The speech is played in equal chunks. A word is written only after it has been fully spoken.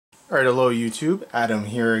Alright, hello YouTube, Adam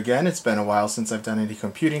here again. It's been a while since I've done any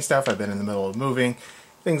computing stuff. I've been in the middle of moving.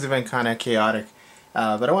 Things have been kind of chaotic.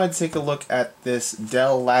 But I wanted to take a look at this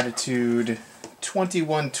Dell Latitude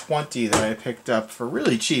 2120 that I picked up for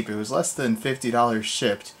really cheap. It was less than $50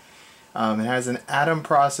 shipped. It has an Atom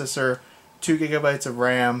processor, 2 gigabytes of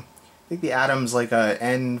RAM. I think the Atom's like a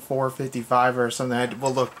N455 or something.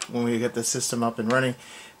 We'll look when we get the system up and running.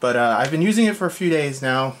 But I've been using it for a few days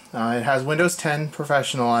now. It has Windows 10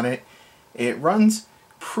 Professional on it. It runs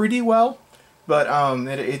pretty well, but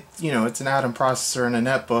you know, it's an Atom processor and a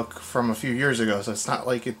netbook from a few years ago, so it's not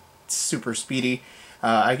like it's super speedy.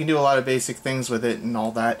 I can do a lot of basic things with it and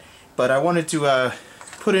all that, but I wanted to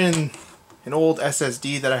put in an old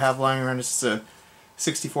SSD that I have lying around. It's a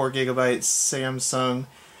 64 gigabyte Samsung.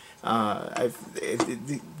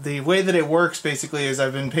 The way that it works basically is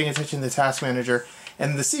I've been paying attention to the task manager,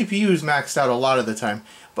 and the CPU is maxed out a lot of the time,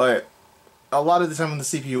 but a lot of the time when the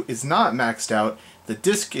CPU is not maxed out, the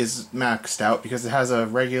disk is maxed out because it has a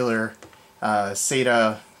regular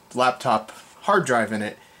SATA laptop hard drive in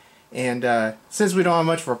it. And since we don't have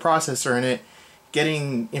much of a processor in it,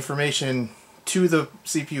 getting information to the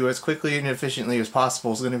CPU as quickly and efficiently as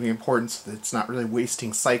possible is going to be important, so that it's not really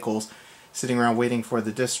wasting cycles sitting around waiting for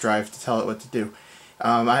the disk drive to tell it what to do.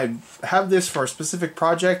 I have this for a specific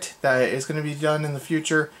project that is going to be done in the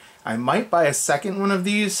future. I might buy a second one of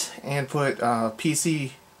these and put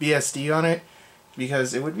PC BSD on it,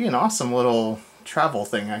 because it would be an awesome little travel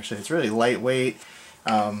thing. Actually, it's really lightweight.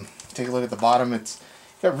 Take a look at the bottom. It's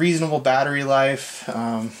got reasonable battery life.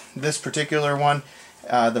 This particular one,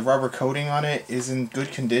 the rubber coating on it is in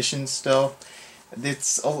good condition still.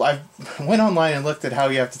 I went online and looked at how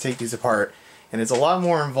you have to take these apart, and it's a lot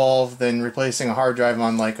more involved than replacing a hard drive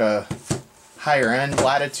on like a higher end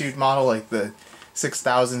Latitude model, like the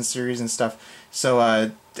 6000 series and stuff.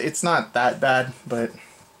 So it's not that bad. But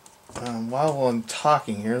while I'm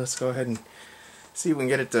talking here, let's go ahead and see if we can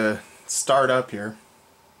get it to start up here,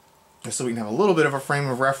 just so we can have a little bit of a frame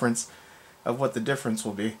of reference of what the difference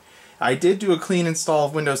will be. I did do a clean install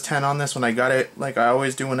of Windows 10 on this when I got it, like I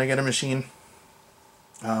always do when I get a machine.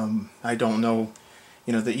 I don't know,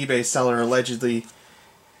 you know, the eBay seller allegedly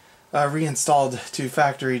reinstalled to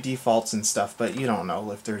factory defaults and stuff, but you don't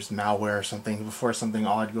know if there's malware or something before something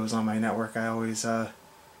odd goes on my network. I always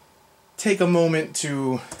take a moment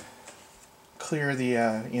to clear the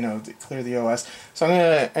clear the OS. So I'm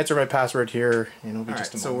gonna enter my password here, and it'll be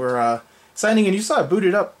just a moment. So we're signing in. You saw it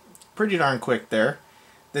booted up pretty darn quick there.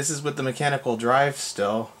 This is with the mechanical drive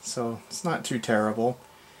still, so it's not too terrible.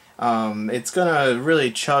 It's gonna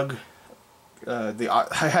really chug. I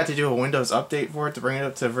had to do a Windows update for it to bring it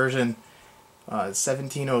up to version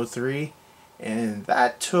 1703, and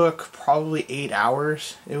that took probably 8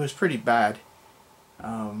 hours. It was pretty bad.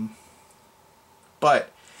 But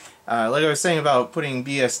like I was saying about putting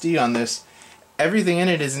BSD on this, everything in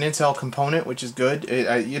it is an Intel component, which is good.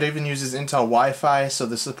 It even uses Intel Wi-Fi, so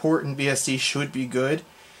the support in BSD should be good.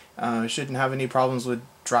 It shouldn't have any problems with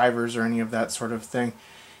drivers or any of that sort of thing.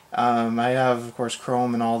 I have, of course,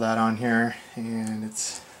 Chrome and all that on here, and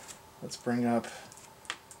let's bring up,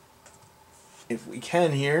 if we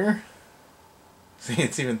can here. See,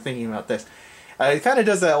 it's even thinking about this. It kind of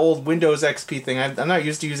does that old Windows XP thing. I'm not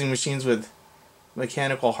used to using machines with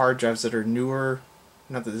mechanical hard drives that are newer.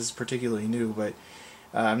 Not that this is particularly new, but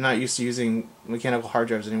I'm not used to using mechanical hard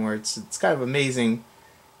drives anymore. It's kind of amazing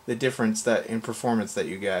the difference that in performance that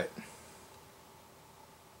you get.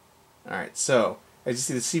 Alright, so as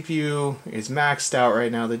you see, the CPU is maxed out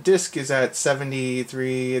right now. The disk is at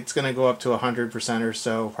 73. It's going to go up to 100% or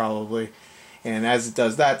so probably. And as it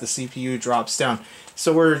does that, the CPU drops down.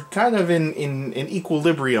 So we're kind of in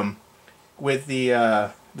equilibrium with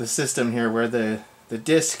the system here, where the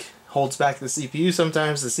disk holds back the CPU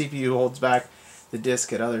sometimes, the CPU holds back the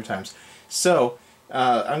disk at other times. So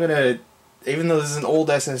I'm going to, even though this is an old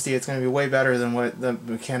SSD, it's going to be way better than what the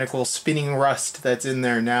mechanical spinning rust that's in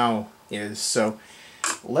there now is. So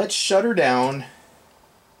let's shut her down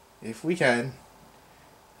if we can.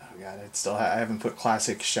 Oh god, I haven't put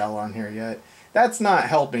classic shell on here yet. That's not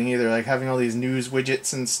helping either, like having all these news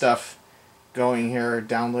widgets and stuff going here,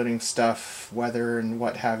 downloading stuff, weather and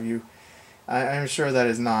what have you. I'm sure that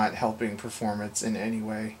is not helping performance in any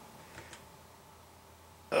way.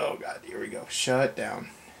 Oh god, here we go. Shut down.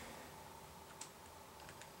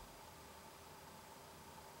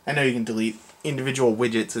 I know you can delete individual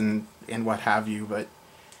widgets and what have you, but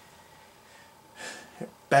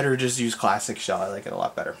better just use classic shell. I like it a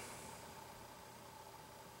lot better.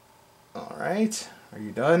 Alright, are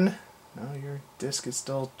you done? No, your disk is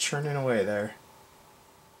still churning away there.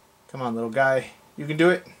 Come on, little guy. You can do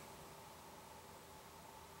it.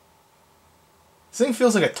 This thing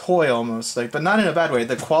feels like a toy almost, like, but not in a bad way.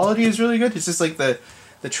 The quality is really good. It's just like the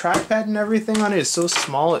trackpad and everything on it is so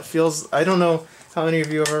small. It feels, I don't know how many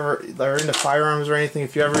of you are into firearms or anything.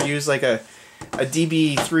 If you ever use like a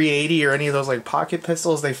DB380 or any of those like pocket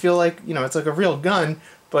pistols, they feel like, you know, it's like a real gun,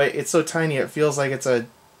 but it's so tiny it feels like it's a,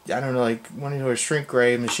 I don't know, like one into a shrink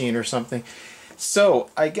ray machine or something. So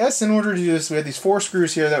I guess in order to do this, we have these 4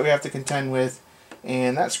 screws here that we have to contend with,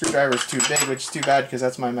 and that screwdriver is too big, which is too bad because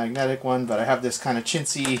that's my magnetic one, but I have this kind of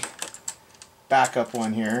chintzy backup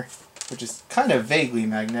one here, which is kind of vaguely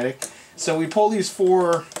magnetic. So we pull these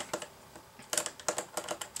 4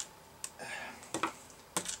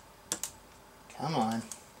 come on,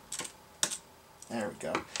 there we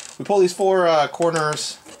go. We pull these 4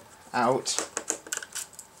 corners out,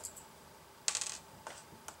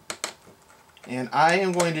 and I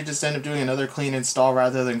am going to just end up doing another clean install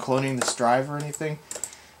rather than cloning this drive or anything.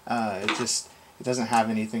 It doesn't have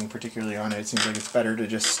anything particularly on it. It seems like it's better to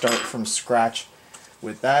just start from scratch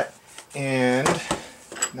with that. And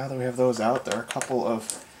now that we have those out, there are a couple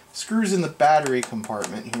of screws in the battery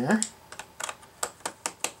compartment here.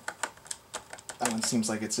 That one seems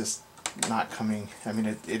like it's just not coming. I mean,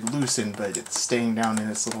 it loosened, but it's staying down in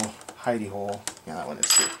its little hidey hole. Yeah, that one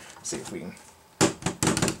is good. Let's see if we can.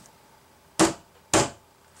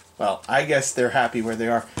 Well, I guess they're happy where they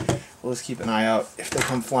are. We'll just keep an eye out if they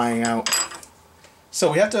come flying out.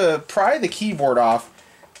 So we have to pry the keyboard off,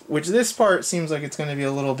 which this part seems like it's going to be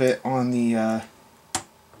a little bit on the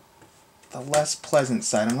less pleasant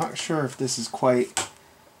side. I'm not sure if this is quite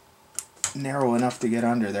narrow enough to get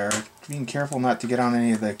under there. Being careful not to get on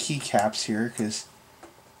any of the keycaps here, because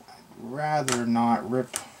I'd rather not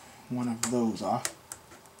rip one of those off.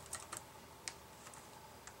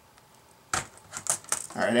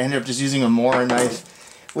 Alright, I ended up just using a Mora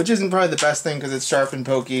knife, which isn't probably the best thing because it's sharp and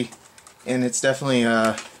pokey, and it's definitely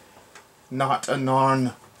not a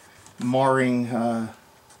non-marring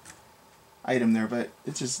item there, but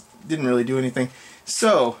it just didn't really do anything.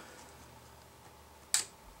 So,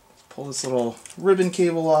 pull this little ribbon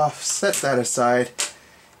cable off, set that aside,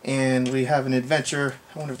 and we have an adventure.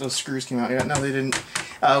 I wonder if those screws came out yet. No, they didn't.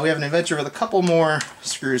 We have an adventure with a couple more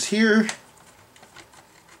screws here.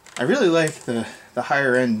 I really like the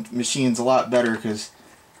higher end machines a lot better because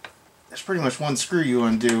there's pretty much one screw you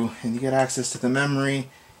undo and you get access to the memory,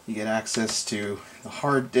 you get access to the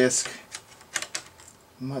hard disk.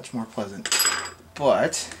 Much more pleasant.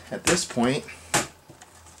 But at this point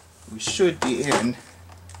we should be in.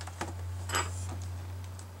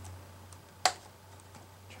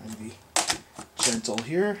 Trying to be gentle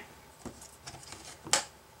here.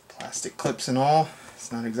 Plastic clips and all.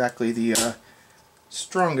 It's not exactly the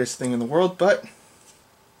strongest thing in the world, but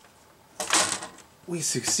we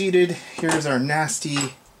succeeded. Here's our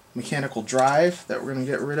nasty mechanical drive that we're going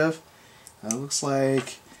to get rid of. Looks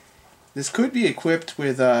like this could be equipped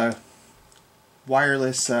with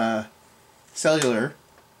wireless cellular,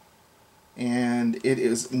 and it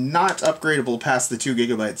is not upgradable past the 2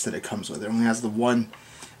 gigabytes that it comes with. It only has the 1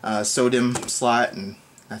 SODIMM slot, and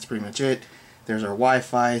that's pretty much it. There's our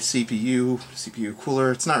Wi-Fi, CPU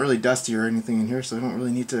cooler. It's not really dusty or anything in here, so I don't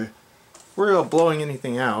really need to worry about blowing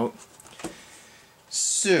anything out.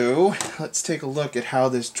 So, let's take a look at how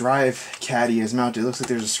this drive caddy is mounted. It looks like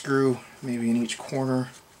there's a screw maybe in each corner.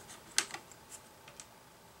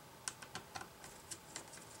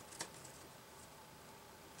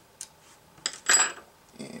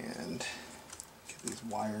 And get these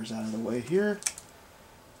wires out of the way here.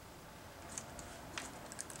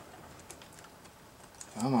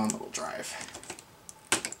 Come on, little drive.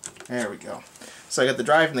 There we go. So I got the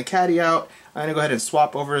drive and the caddy out. I'm going to go ahead and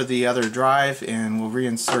swap over the other drive and we'll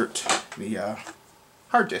reinsert the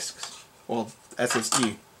hard disks. Well,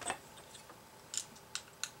 SSD.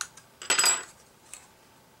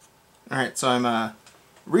 Alright, so I'm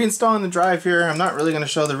reinstalling the drive here. I'm not really going to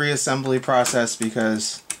show the reassembly process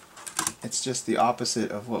because it's just the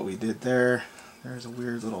opposite of what we did there. There's a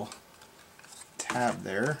weird little tab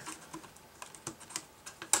there.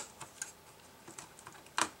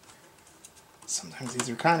 Sometimes these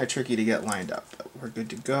are kind of tricky to get lined up, but we're good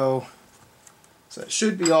to go. So it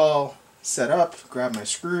should be all set up. Grab my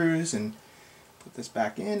screws and put this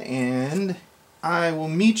back in, and I will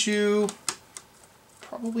meet you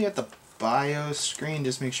probably at the BIOS screen.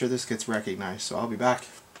 Just make sure this gets recognized. So I'll be back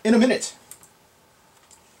in a minute.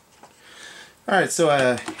 Alright, so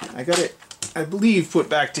I got it, I believe, put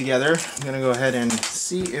back together. I'm going to go ahead and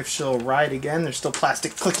see if she'll ride again. There's still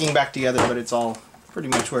plastic clicking back together, but it's all pretty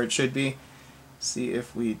much where it should be. See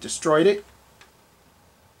if we destroyed it.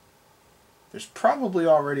 There's probably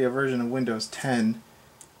already a version of Windows 10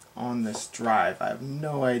 on this drive. I have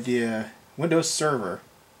no idea Windows Server.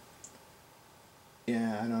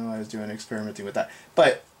 Yeah, I don't know why I was doing experimenting with that.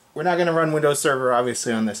 But we're not going to run Windows Server,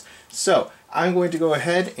 obviously, on this. So, I'm going to go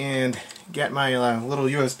ahead and get my little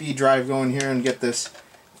USB drive going here and get this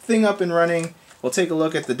thing up and running. We'll take a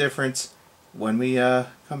look at the difference when we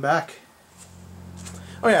come back.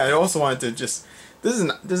 Oh yeah, I also wanted to just... This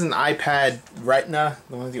is an iPad Retina,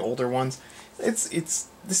 one of the older ones. It's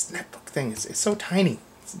this netbook thing. It's so tiny.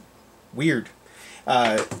 It's weird.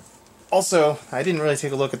 Also, I didn't really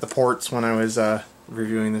take a look at the ports when I was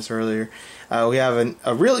reviewing this earlier. We have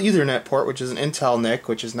a real Ethernet port, which is an Intel NIC,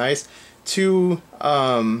 which is nice. Two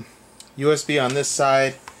USB on this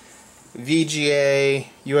side, VGA,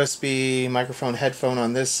 USB, microphone, headphone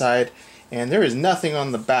on this side, and there is nothing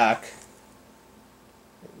on the back.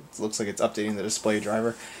 It looks like it's updating the display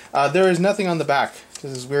driver. There is nothing on the back.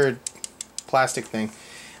 This is weird plastic thing.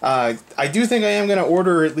 I do think I am going to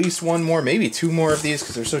order at least one more, maybe two more of these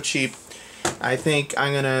because they're so cheap. I think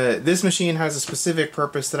I'm going to... This machine has a specific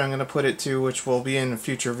purpose that I'm going to put it to, which will be in a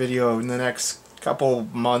future video in the next couple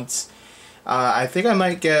months. I think I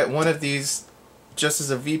might get one of these just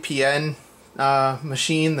as a VPN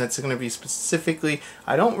machine that's going to be specifically...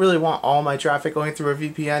 I don't really want all my traffic going through a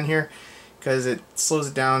VPN here because it slows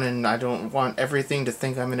it down and I don't want everything to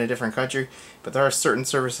think I'm in a different country. But there are certain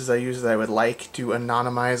services I use that I would like to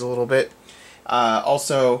anonymize a little bit.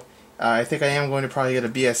 Also, I think I am going to probably get a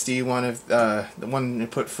BSD one, of the one that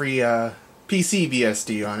put free PC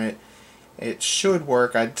BSD on it. It should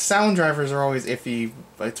work. Sound drivers are always iffy,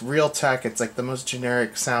 but it's Realtek. It's like the most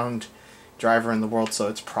generic sound driver in the world, so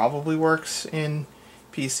it probably works in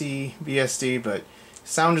PC BSD, but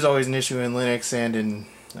sound is always an issue in Linux and in...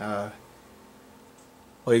 well,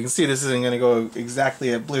 you can see this isn't going to go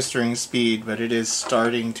exactly at blistering speed, but it is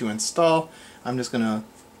starting to install. I'm just going to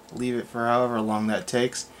leave it for however long that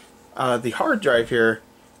takes. The hard drive here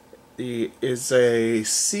is a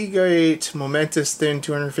Seagate Momentous Thin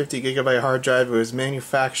 250 gigabyte hard drive. It was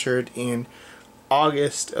manufactured in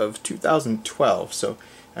August of 2012, so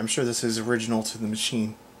I'm sure this is original to the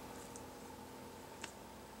machine.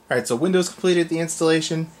 Alright, so Windows completed the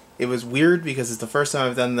installation. It was weird because it's the first time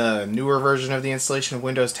I've done the newer version of the installation of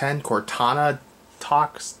Windows 10. Cortana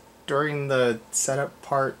talks during the setup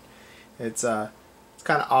part. It's kind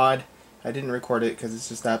of odd. I didn't record it because it's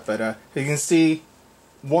just that, but you can see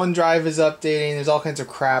OneDrive is updating. There's all kinds of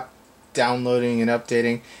crap downloading and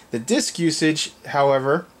updating. The disk usage,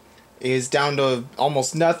 however, is down to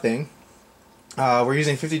almost nothing. We're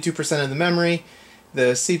using 52% of the memory.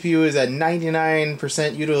 The CPU is at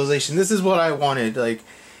 99% utilization. This is what I wanted. Like,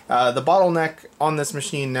 the bottleneck on this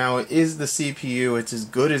machine now is the CPU. It's as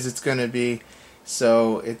good as it's going to be.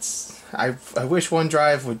 So it's... I wish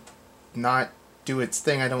OneDrive would not do its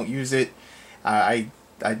thing. I don't use it. I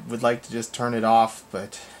would like to just turn it off,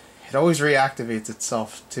 but it always reactivates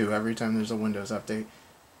itself too every time there's a Windows update.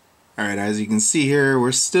 Alright, as you can see here,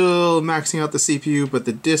 we're still maxing out the CPU, but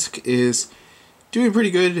the disk is doing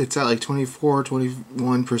pretty good. It's at like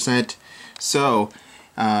 24-21%. So,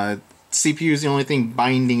 CPU is the only thing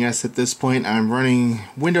binding us at this point. I'm running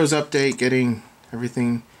Windows Update, getting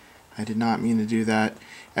everything... I did not mean to do that.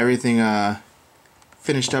 Everything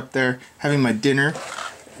finished up there. Having my dinner.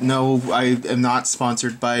 No, I am not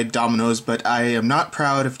sponsored by Domino's, but I am not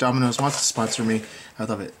proud if Domino's wants to sponsor me. I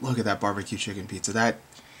love it. Look at that barbecue chicken pizza.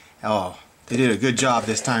 Oh, they did a good job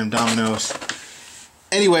this time, Domino's.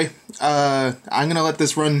 Anyway, I'm going to let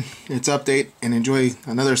this run its update and enjoy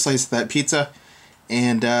another slice of that pizza.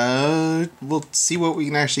 And we'll see what we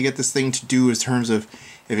can actually get this thing to do in terms of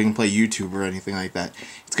if it can play YouTube or anything like that.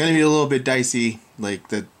 It's going to be a little bit dicey. Like,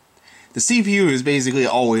 the CPU is basically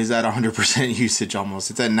always at 100% usage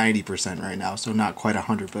almost. It's at 90% right now, so not quite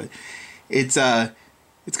 100, but it's got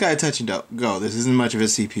a touch and go. This isn't much of a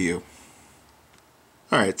CPU.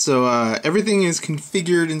 Alright, so everything is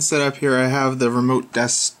configured and set up here. I have the remote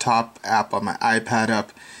desktop app on my iPad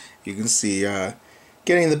up. You can see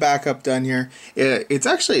getting the backup done here. It's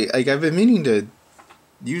actually, like, I've been meaning to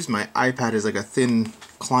use my iPad as like a thin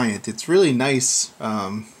client. It's really nice.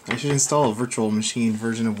 I should install a virtual machine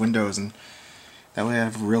version of Windows, and that way I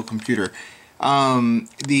have a real computer.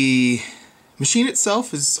 The machine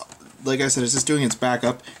itself is, like I said, it's just doing its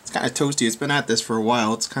backup. It's kind of toasty. It's been at this for a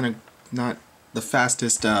while. It's kind of not the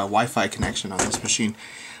fastest Wi-Fi connection on this machine.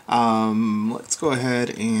 Let's go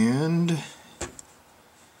ahead and,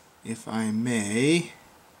 if I may,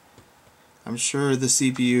 I'm sure the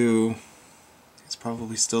CPU is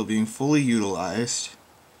probably still being fully utilized.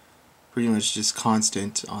 Pretty much just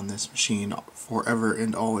constant on this machine forever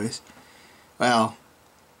and always. Well,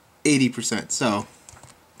 80%, so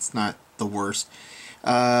it's not the worst.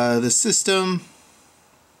 The system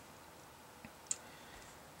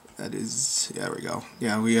that is, yeah, there we go.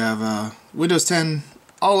 Yeah, we have Windows 10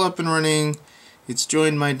 all up and running. It's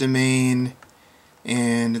joined my domain,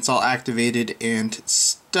 and it's all activated and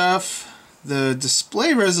stuff. The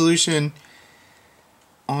display resolution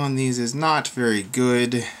on these is not very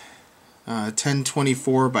good.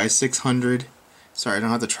 1024 by 600. Sorry, I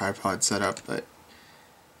don't have the tripod set up, but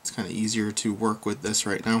it's kind of easier to work with this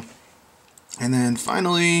right now. And then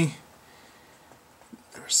finally,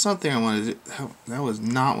 there was something I wanted to, that was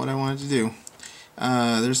not what I wanted to do.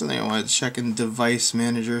 There's something I wanted to check in Device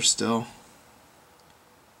Manager still.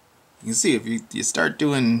 You can see if you start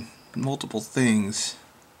doing multiple things,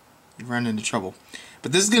 you run into trouble.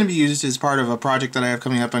 But this is going to be used as part of a project that I have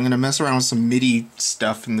coming up. I'm going to mess around with some MIDI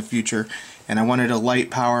stuff in the future, and I wanted a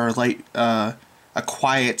a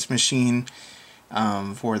quiet machine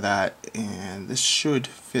for that, and this should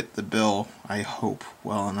fit the bill, I hope,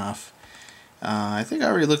 well enough. I think I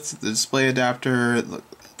already looked at the display adapter. It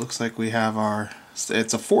looks like we have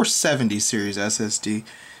it's a 470 series SSD,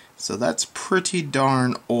 so that's pretty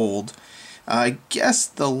darn old. I guess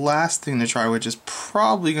the last thing to try, which is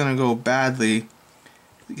probably going to go badly,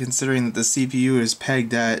 considering that the CPU is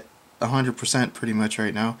pegged at 100% pretty much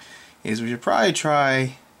right now, is we should probably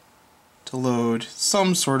try to load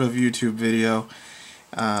some sort of YouTube video.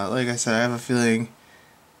 Like I said, I have a feeling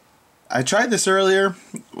I tried this earlier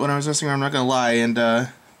when I was messing around, I'm not gonna lie, and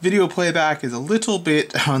video playback is a little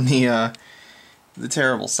bit on the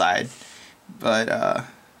terrible side, but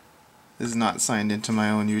this is not signed into my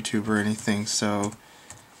own YouTube or anything, so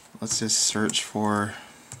let's just search for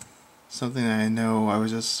something that I know I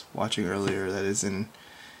was just watching earlier that is in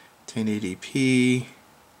 1080p.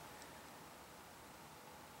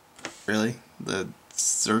 Really? The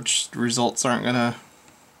search results aren't gonna...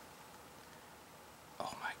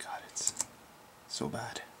 Oh my god, it's so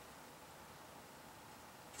bad.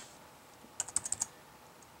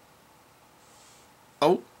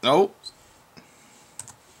 Oh, no.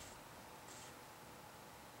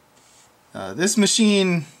 This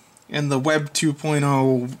machine in the Web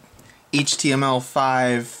 2.0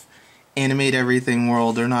 HTML5 animate everything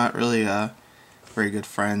world, they're not really very good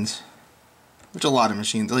friends. Which a lot of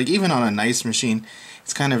machines, like even on a nice machine,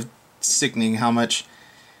 it's kind of sickening how much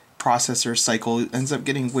processor cycle ends up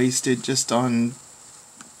getting wasted just on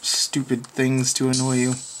stupid things to annoy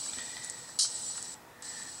you.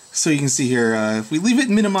 So you can see here, if we leave it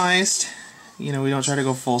minimized, you know, we don't try to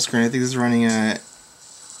go full screen. I think this is running at,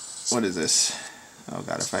 what is this? Oh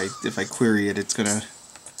god, if I query it, it's gonna...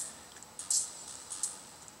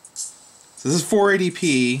 So this is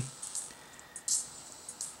 480p.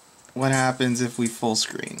 What happens if we full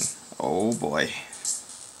screen? Oh boy.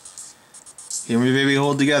 Hear me, baby,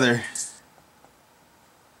 hold together.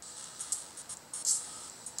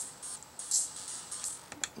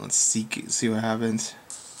 Let's see what happens.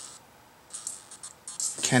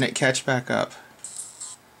 Can it catch back up?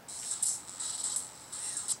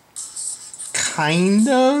 Kind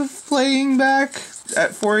of playing back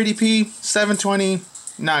at 480p, 720,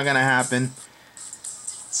 not gonna happen.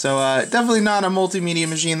 So definitely not a multimedia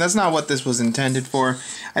machine. That's not what this was intended for.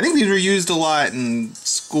 I think these were used a lot in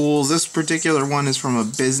schools. This particular one is from a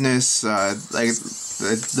business. I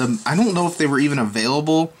don't know if they were even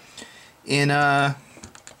available in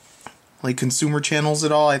like consumer channels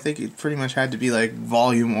at all. I think it pretty much had to be like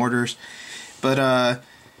volume orders. But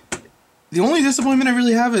the only disappointment I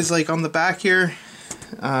really have is like on the back here.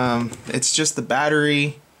 It's just the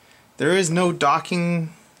battery. There is no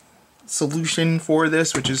docking solution for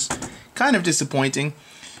this, which is kind of disappointing,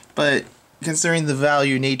 but considering the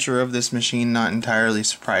value nature of this machine, not entirely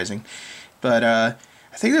surprising. But I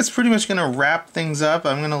think that's pretty much gonna wrap things up.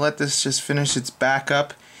 I'm gonna let this just finish its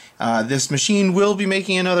backup. This machine will be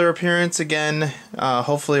making another appearance again,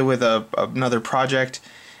 hopefully with another project.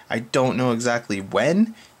 I don't know exactly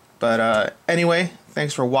when, but anyway,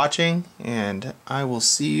 thanks for watching, and I will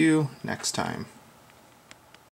see you next time.